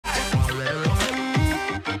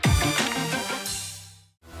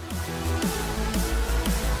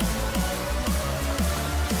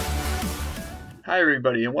Hi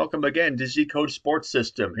everybody and welcome again to ZCode Sports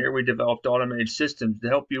System. Here we developed automated systems to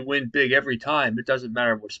help you win big every time. It doesn't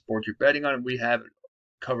matter what sport you're betting on, we have it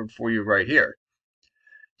covered for you right here.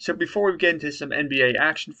 So before we get into some NBA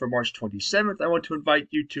action for March 27th, I want to invite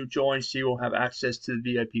you to join so you'll have access to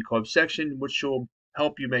the VIP Club section, which will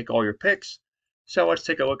help you make all your picks. So let's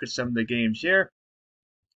take a look at some of the games here.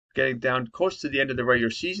 Getting down close to the end of the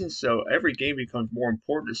regular season, so every game becomes more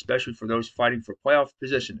important, especially for those fighting for playoff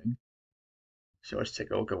positioning. So let's take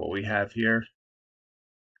a look at what we have here.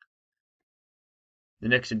 The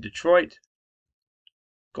Knicks in Detroit,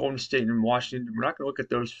 Golden State and Washington. We're not going to look at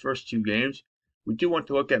those first two games. We do want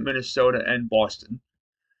to look at Minnesota and Boston.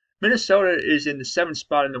 Minnesota is in the 7th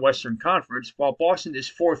spot in the Western Conference, while Boston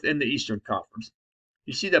is 4th in the Eastern Conference.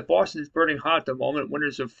 You see that Boston is burning hot at the moment,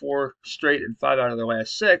 winners of 4 straight and 5 out of their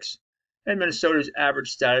last 6. And Minnesota's average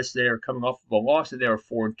status, they are coming off of a loss, and they are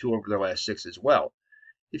 4-2 over their last 6 as well.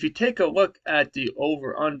 If you take a look at the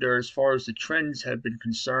over-under as far as the trends have been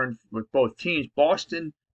concerned with both teams,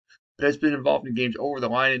 Boston has been involved in games over the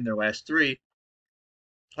line in their last 3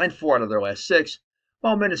 and 4 out of their last 6,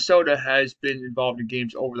 while Minnesota has been involved in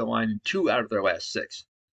games over the line in 2 out of their last 6.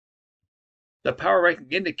 The power ranking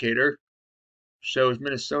indicator shows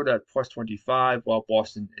Minnesota at plus 25, while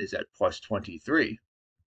Boston is at plus 23.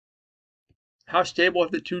 How stable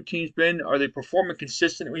have the two teams been? Are they performing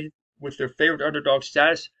consistently with their favorite underdog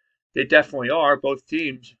status? They definitely are. Both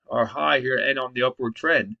teams are high here and on the upward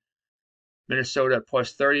trend. Minnesota at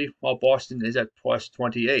plus 30, while Boston is at plus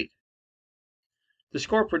 28. The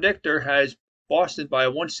score predictor has Boston by a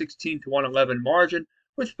 116 to 111 margin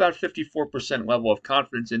with about 54% level of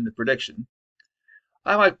confidence in the prediction.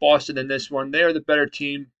 I like Boston in this one. They are the better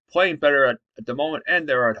team, playing better at the moment, and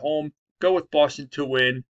they're at home. Go with Boston to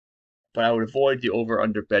win, but I would avoid the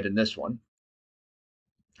over-under bet in this one.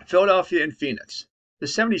 Philadelphia and Phoenix. The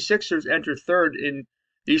 76ers enter 3rd in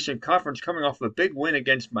the Eastern Conference, coming off a big win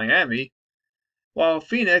against Miami, while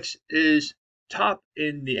Phoenix is top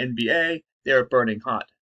in the NBA. They are burning hot.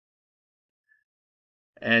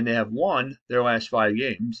 And they have won their last 5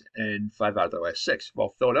 games and 5 out of their last 6,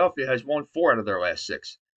 while Philadelphia has won 4 out of their last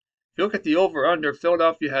 6. If you look at the over-under,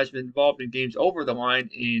 Philadelphia has been involved in games over the line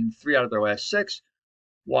in 3 out of their last 6,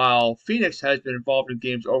 while Phoenix has been involved in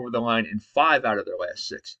games over the line in 5 out of their last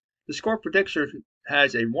 6. The score predictor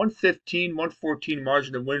has a 115-114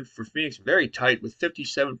 margin of win for Phoenix, very tight with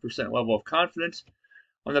 57% level of confidence.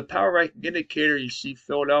 On the power ranking indicator, you see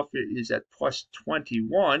Philadelphia is at plus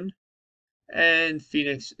 21 and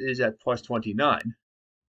Phoenix is at plus 29.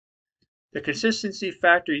 The consistency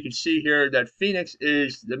factor, you can see here that Phoenix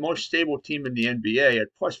is the most stable team in the NBA at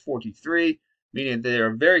plus 43, meaning they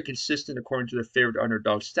are very consistent according to their favorite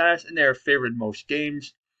underdog status, and they are favored in most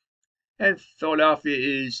games. And Philadelphia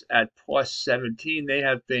is at plus 17. They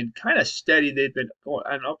have been kind of steady. They've been on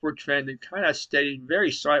an upward trend and kind of steady,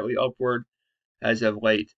 very slightly upward as of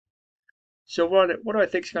late. So what do I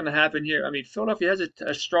think is going to happen here? I mean, Philadelphia has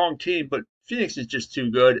a strong team, but Phoenix is just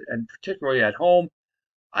too good, and particularly at home.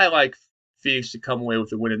 I like Phoenix to come away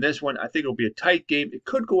with a win in this one. I think it'll be a tight game. It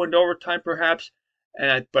could go into overtime perhaps,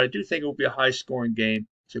 but I do think it will be a high-scoring game.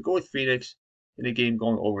 So go with Phoenix in a game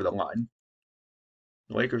going over the line.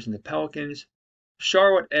 The Lakers and the Pelicans.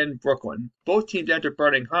 Charlotte and Brooklyn. Both teams enter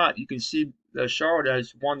burning hot. You can see that Charlotte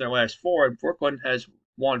has won their last 4, and Brooklyn has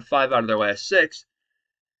won 5 out of their last 6.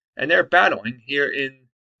 And they're battling here in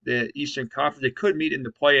the Eastern Conference. They could meet in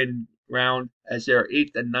the play-in round as they're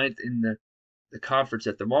 8th and 9th in the conference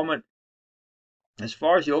at the moment. As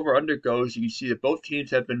far as the over-under goes, you can see that both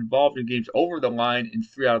teams have been involved in games over the line in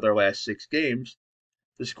 3 out of their last 6 games.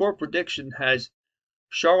 The score prediction has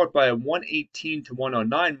Charlotte by a 118 to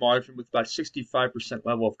 109 margin with about 65%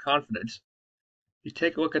 level of confidence. If you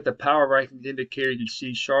take a look at the power rankings indicator, you can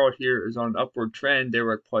see Charlotte here is on an upward trend. They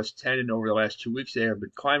were at plus 10, and over the last 2 weeks, they have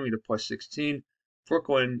been climbing to plus 16.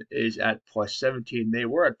 Brooklyn is at plus 17. They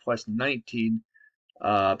were at plus 19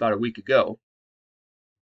 about a week ago.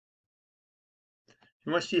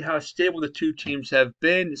 You want to see how stable the two teams have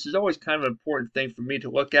been. This is always kind of an important thing for me to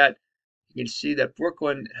look at. You can see that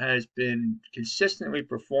Brooklyn has been consistently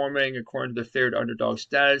performing according to their favorite underdog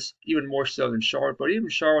status, even more so than Charlotte, but even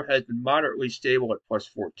Charlotte has been moderately stable at plus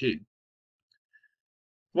 14.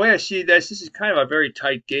 The way I see this is kind of a very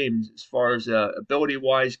tight game as far as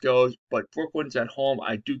ability-wise goes, but Brooklyn's at home.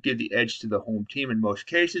 I do give the edge to the home team in most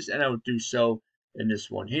cases, and I would do so in this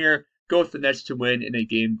one here. Go with the Nets to win in a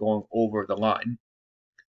game going over the line.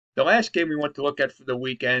 The last game we want to look at for the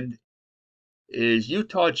weekend is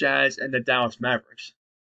Utah Jazz and the Dallas Mavericks.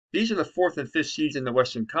 These are the 4th and 5th seeds in the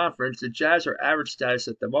Western Conference. The Jazz are average status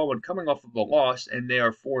at the moment, coming off of a loss, and they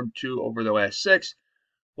are 4-2 over the last 6,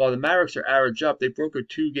 while the Mavericks are average up, they broke a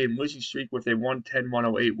 2-game losing streak with a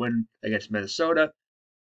 110-108 win against Minnesota.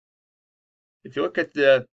 If you look at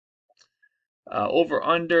the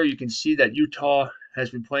over-under, you can see that Utah has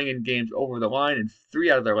been playing in games over the line in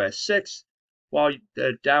 3 out of their last 6, while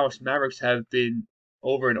the Dallas Mavericks have been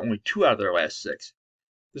over in only 2 out of their last 6.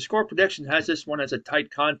 The score prediction has this one as a tight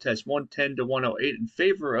contest, 110-108 in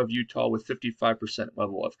favor of Utah with 55%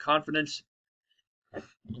 level of confidence.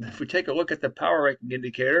 If we take a look at the power ranking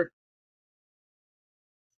indicator,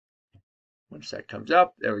 once that comes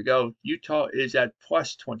up, there we go. Utah is at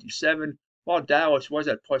plus 27, while Dallas was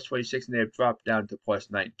at plus 26 and they have dropped down to plus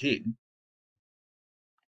 19.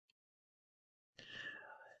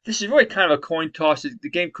 This is really kind of a coin toss. The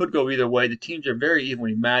game could go either way. The teams are very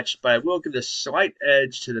evenly matched, but I will give the slight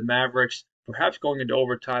edge to the Mavericks. Perhaps going into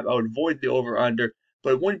overtime, I would avoid the over-under,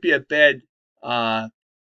 but it wouldn't be a bad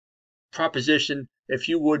proposition if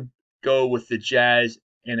you would go with the Jazz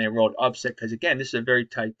in a road upset, because again, this is a very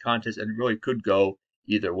tight contest and it really could go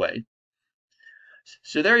either way.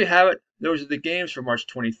 So there you have it. Those are the games for March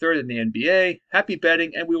 23rd in the NBA. Happy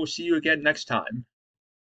betting, and we will see you again next time.